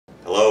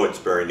Hello, it's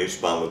Barry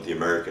Nussbaum with the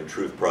American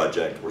Truth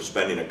Project. We're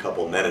spending a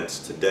couple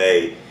minutes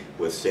today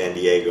with San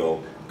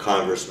Diego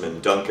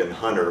Congressman Duncan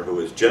Hunter, who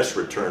has just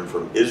returned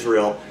from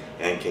Israel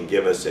and can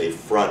give us a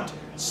front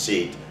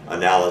seat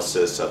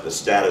analysis of the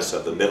status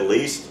of the Middle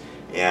East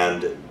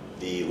and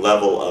the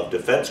level of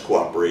defense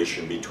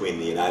cooperation between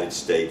the United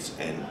States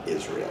and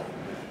Israel.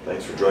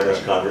 Thanks for joining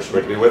us,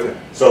 Congressman. Great to be with you.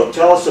 So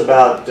tell us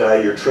about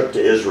your trip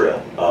to Israel.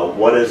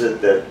 What is it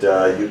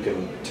that you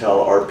can tell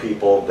our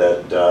people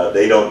that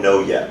they don't know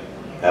yet?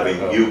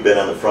 Having you been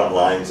on the front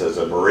lines as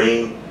a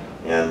Marine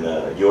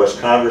and U.S.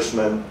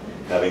 Congressman,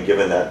 having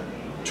given that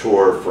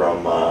tour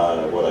from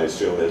what I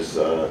assume is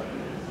the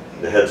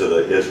heads of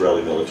the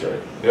Israeli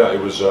military. Yeah, it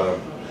was the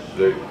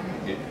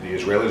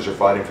Israelis are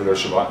fighting for their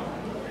survival,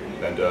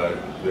 and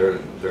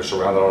they're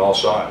surrounded on all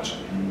sides.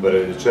 But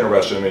it's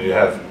interesting. I mean, you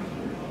have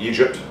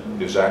Egypt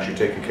is actually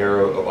taking care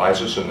of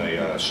ISIS in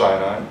the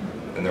Sinai,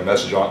 and their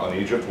message on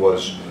Egypt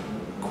was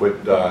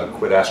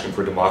quit asking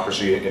for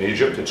democracy in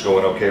Egypt. It's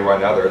going okay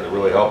right now. They're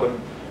really helping.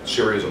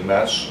 Syria's a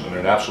mess, and they're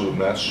an absolute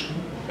mess,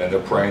 and they're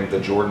praying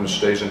that Jordan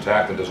stays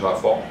intact and does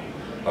not fall.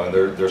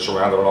 They're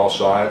surrounded on all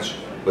sides,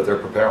 but they're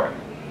preparing.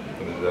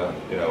 And,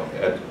 you know,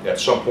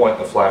 at some point,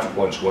 the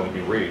flashpoint is going to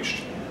be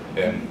reached,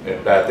 and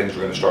bad things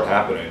are going to start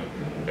happening.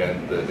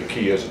 And the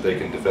key is that they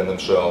can defend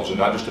themselves, and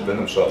not just defend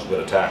themselves,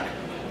 but attack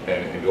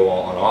and go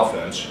on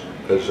offense.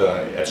 Because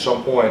at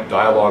some point,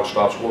 dialogue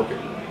stops working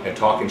and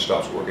talking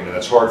stops working, and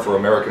it's hard for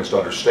Americans to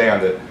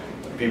understand that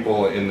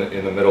people in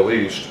the Middle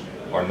East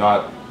are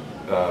not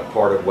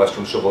part of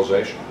Western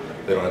civilization.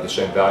 They don't have the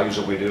same values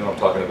that we do. I'm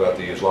talking about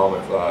the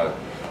Islamic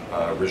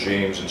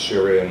regimes in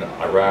Syria and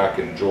Iraq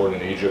and Jordan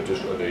and Egypt,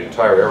 the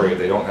entire area.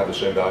 They don't have the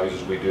same values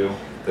as we do.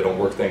 They don't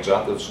work things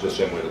out the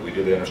same way that we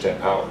do. They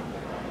understand power,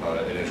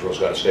 and Israel's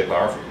got to stay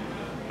powerful,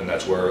 and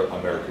that's where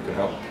America can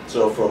help.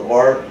 So from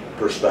our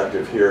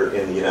perspective here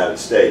in the United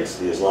States,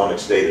 the Islamic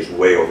State is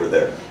way over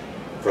there.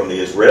 From the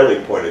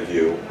Israeli point of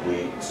view,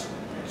 we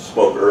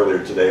spoke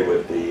earlier today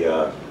with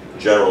the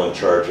general in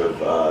charge of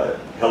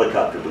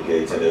helicopter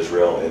brigades in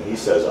Israel, and he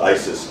says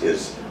ISIS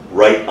is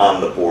right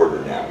on the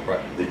border now. Right.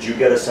 Did you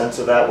get a sense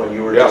of that when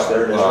you were just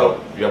there in Israel?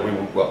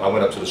 I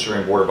went up to the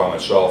Syrian border by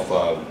myself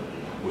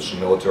with some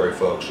military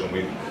folks, and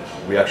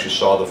we actually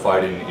saw the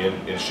fighting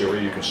in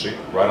Syria. You can see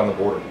right on the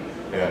border.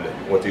 And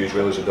what the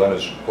Israelis have done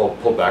is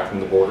pull back from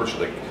the border so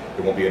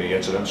there won't be any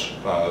incidents.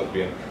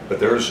 But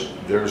there's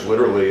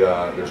literally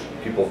there's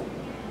people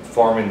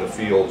farming the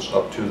fields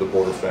up to the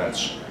border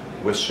fence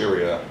with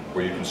Syria,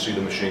 where you can see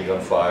the machine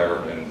gun fire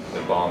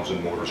and bombs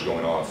and mortars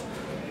going off.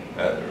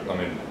 I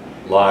mean,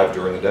 live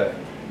during the day.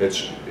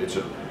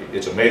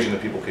 It's amazing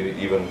that people can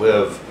even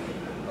live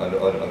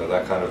under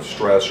that kind of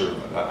stress, or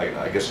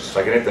I guess it's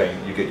like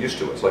anything, you get used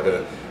to it. It's like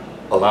a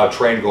loud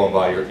train going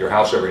by your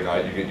house every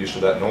night. You get used to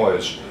that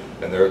noise,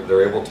 and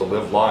they're able to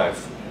live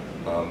life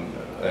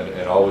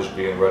and always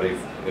being ready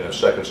in a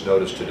second's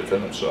notice to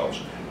defend themselves.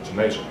 It's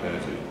amazing, and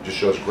it just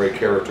shows great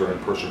character and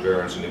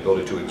perseverance and the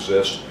ability to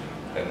exist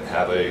and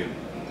have a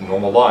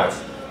normal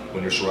life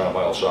when you're surrounded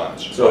by all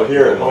sides. So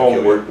here at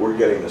home, we're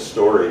getting the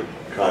story,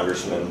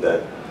 Congressman,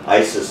 that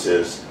ISIS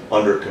is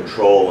under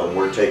control and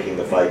we're taking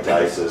the fight to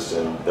ISIS,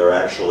 and they're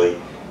actually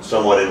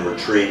somewhat in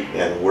retreat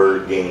and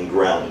we're gaining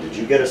ground. Did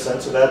you get a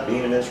sense of that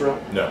being in Israel?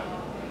 No.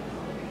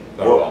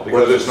 Not at all.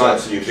 Because it's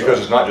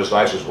not just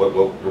ISIS.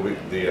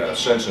 The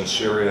sense in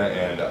Syria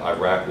and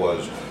Iraq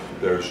was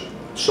there's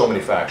so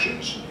many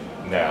factions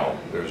now.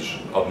 There's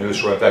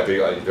al-Nusra. In fact,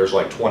 there's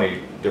like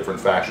 20 different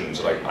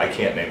factions that I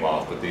can't name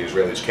off, but the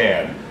Israelis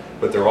can.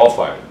 But they're all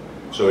fighting.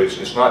 So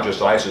it's not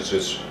just ISIS.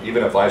 It's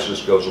even if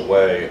ISIS goes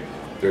away,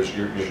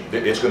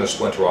 it's going to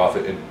splinter off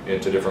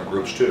into different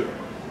groups too,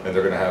 and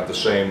they're going to have the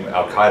same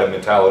Al-Qaeda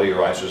mentality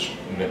or ISIS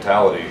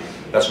mentality.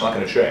 That's not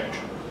going to change.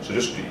 So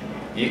just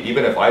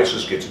even if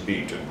ISIS gets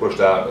beat and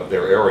pushed out of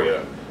their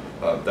area,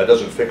 that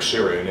doesn't fix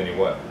Syria in any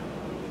way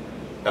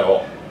at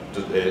all.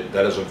 That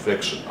doesn't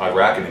fix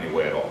Iraq in any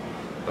way at all.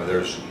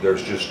 There's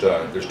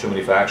too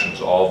many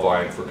factions all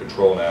vying for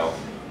control now,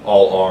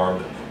 all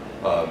armed.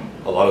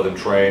 A lot of them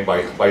trained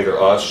by either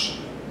us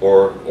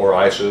or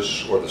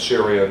ISIS or the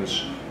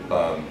Syrians.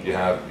 You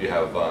have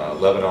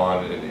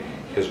Lebanon, and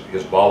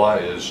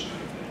Hezbollah is,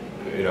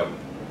 you know,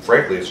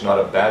 frankly, it's not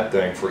a bad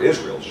thing for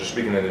Israel. Just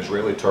speaking in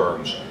Israeli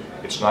terms,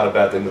 it's not a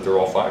bad thing that they're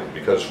all fighting,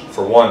 because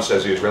for once,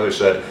 as the Israelis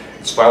said,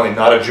 it's finally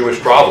not a Jewish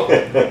problem.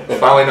 It's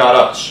finally not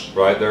us,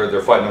 right?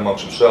 They're fighting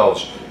amongst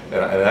themselves, and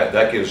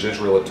that gives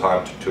Israel a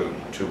time to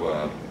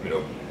you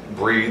know,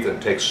 breathe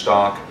and take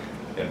stock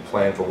and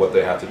plan for what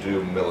they have to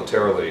do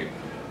militarily,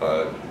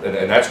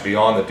 and that's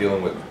beyond the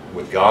dealing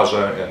with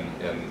Gaza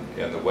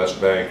and the West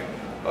Bank.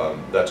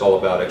 That's all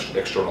about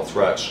external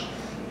threats.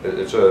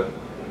 It's a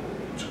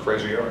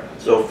crazy area.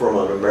 So from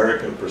an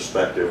American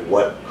perspective,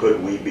 what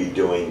could we be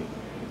doing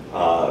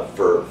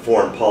for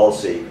foreign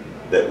policy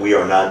that we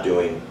are not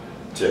doing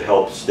to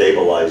help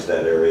stabilize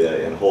that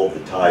area and hold the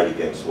tide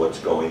against what's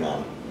going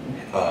on?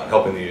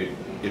 Helping the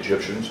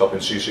Egyptians, helping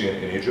Sisi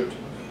in Egypt,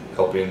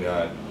 helping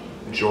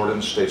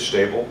Jordan stay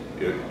stable.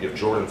 If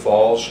Jordan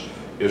falls,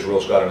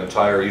 Israel's got an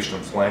entire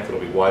eastern flank that'll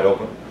be wide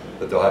open,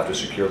 that they'll have to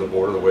secure the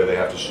border the way they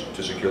have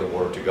to secure the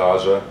border to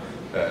Gaza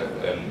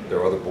and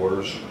their other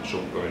borders. So,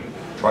 I mean,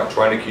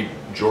 trying to keep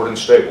Jordan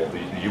stable.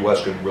 The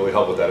U.S. can really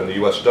help with that, and the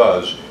U.S.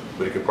 does,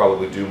 but it could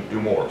probably do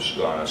more.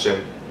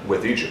 Same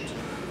with Egypt.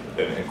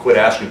 And quit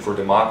asking for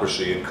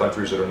democracy in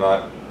countries that are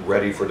not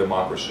ready for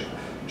democracy,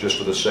 just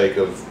for the sake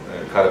of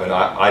kind of an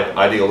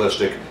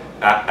idealistic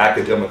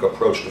academic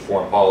approach to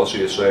foreign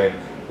policy, is saying,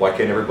 why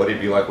can't everybody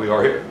be like we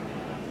are here?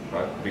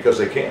 Right? Because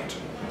they can't.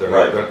 They're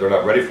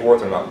not ready for it.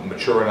 They're not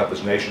mature enough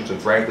as nations, and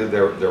frankly,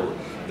 their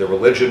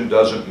religion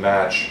doesn't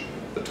match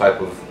the type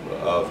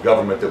of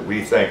government that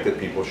we think that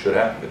people should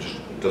have. It just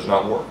does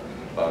not work.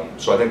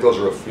 So I think those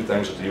are a few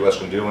things that the U.S.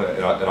 can do,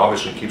 and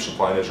obviously keep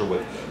supplying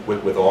Israel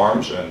with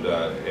arms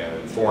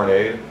and foreign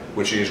aid,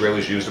 which the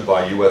Israelis use to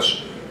buy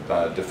U.S.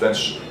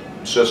 Defense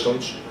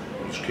systems.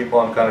 Just keep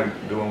on kind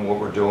of doing what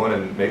we're doing,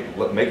 and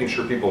making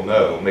sure people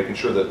know, making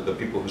sure that the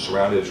people who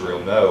surround Israel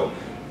know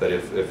that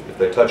if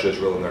they touch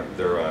Israel, then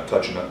they're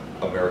touching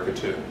America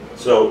too.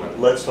 So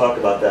let's talk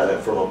about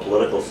that from a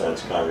political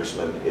sense,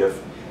 Congressman.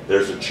 If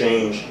there's a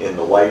change in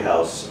the White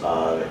House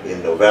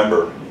in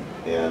November,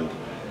 and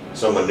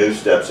someone new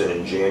steps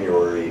in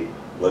January,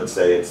 let's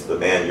say it's the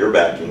man you're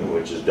backing,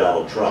 which is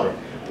Donald Trump,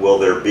 will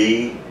there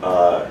be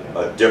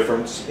a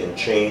difference in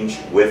change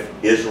with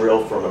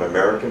Israel from an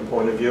American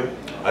point of view?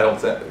 I don't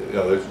think,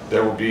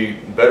 there will be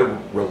better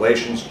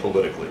relations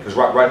politically, because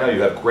right now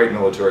you have great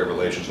military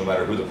relations no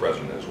matter who the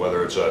president is,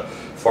 whether it's a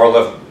far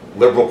left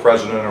liberal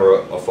president or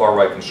a far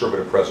right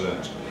conservative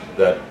president.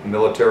 That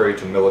military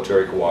to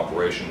military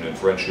cooperation and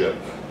friendship,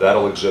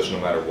 that'll exist no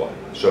matter what.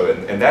 So,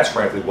 and that's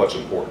frankly what's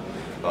important.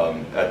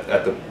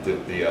 At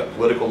the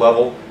political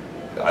level,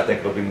 I think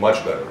it'll be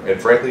much better. And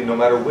frankly, no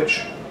matter which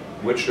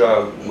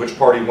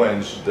party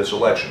wins this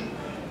election,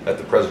 at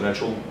the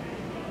presidential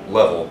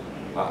level,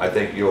 I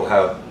think you'll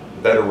have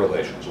better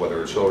relations.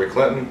 Whether it's Hillary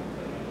Clinton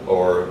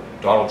or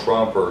Donald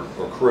Trump or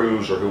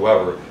Cruz or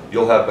whoever,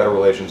 you'll have better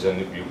relations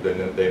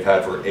than they've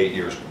had for 8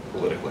 years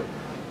politically.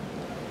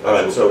 All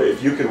right, so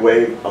if you could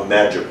wave a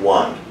magic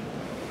wand,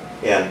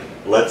 and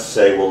let's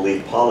say we'll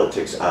leave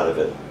politics out of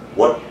it,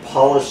 what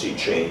policy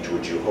change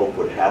would you hope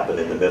would happen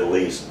in the Middle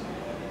East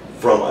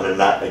from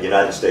a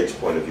United States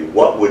point of view?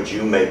 What would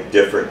you make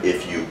different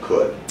if you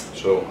could?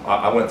 So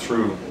I went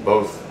through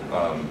both.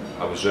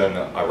 I was in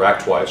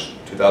Iraq twice,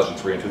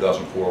 2003 and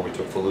 2004. We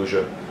took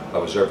Fallujah. I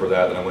was there for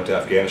that. Then I went to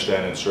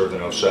Afghanistan and served in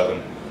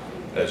 2007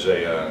 as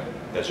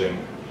a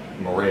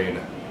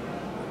Marine.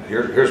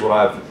 Here's what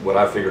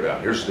I've figured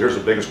out. Here's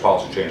the biggest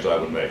policy change that I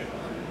would make.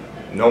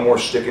 No more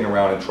sticking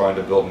around and trying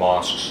to build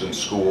mosques and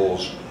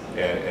schools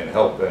and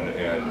help and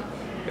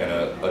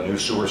a new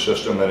sewer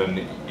system and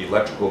an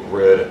electrical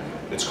grid.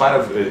 It's kind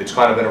of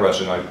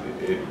interesting.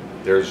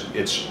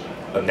 It's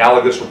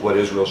analogous with what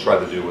Israel's tried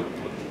to do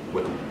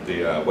with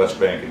the West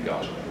Bank and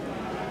Gaza.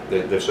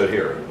 They've said,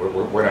 here, we're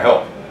going to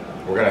help.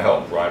 We're going to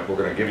help, right? We're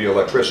going to give you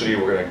electricity.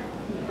 We're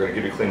going to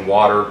give you clean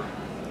water,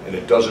 and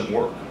it doesn't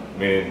work.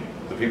 Meaning,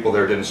 the people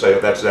there didn't say, oh,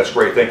 that's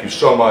great, thank you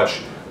so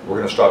much, we're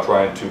going to stop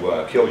trying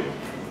to kill you.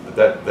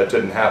 That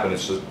didn't happen.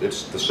 It's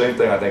the same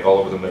thing, I think, all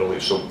over the Middle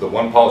East. So the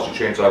one policy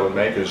change that I would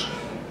make is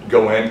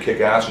go in, kick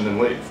ass, and then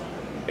leave.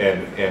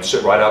 And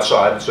sit right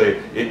outside and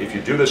say, if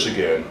you do this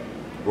again,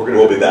 we're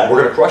going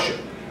to crush you.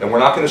 And we're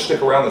not going to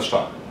stick around this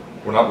time.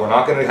 We're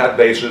not going to have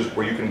bases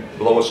where you can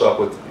blow us up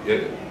with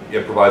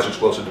improvised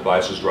explosive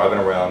devices driving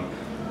around.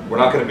 We're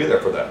not going to be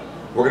there for that.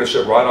 We're going to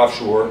sit right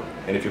offshore,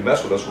 and if you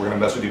mess with us, we're going to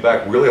mess with you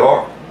back really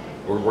hard.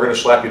 We're going to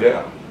slap you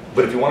down.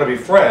 But if you want to be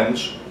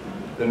friends,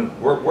 then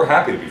we're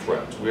happy to be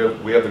friends. We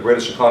have the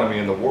greatest economy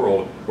in the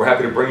world. We're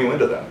happy to bring you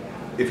into that.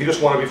 If you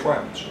just want to be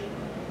friends.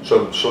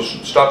 So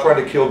stop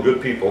trying to kill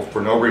good people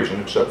for no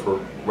reason except for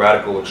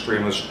radical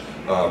extremist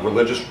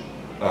religious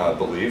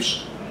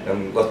beliefs,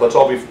 and let's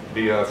all be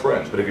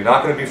friends. But if you're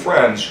not going to be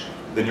friends,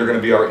 then you're going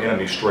to be our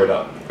enemy straight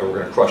up, and we're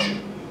going to crush you.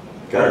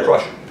 We're going to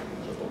crush you.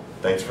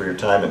 Thanks for your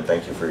time, and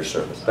thank you for your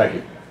service. Thank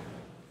you.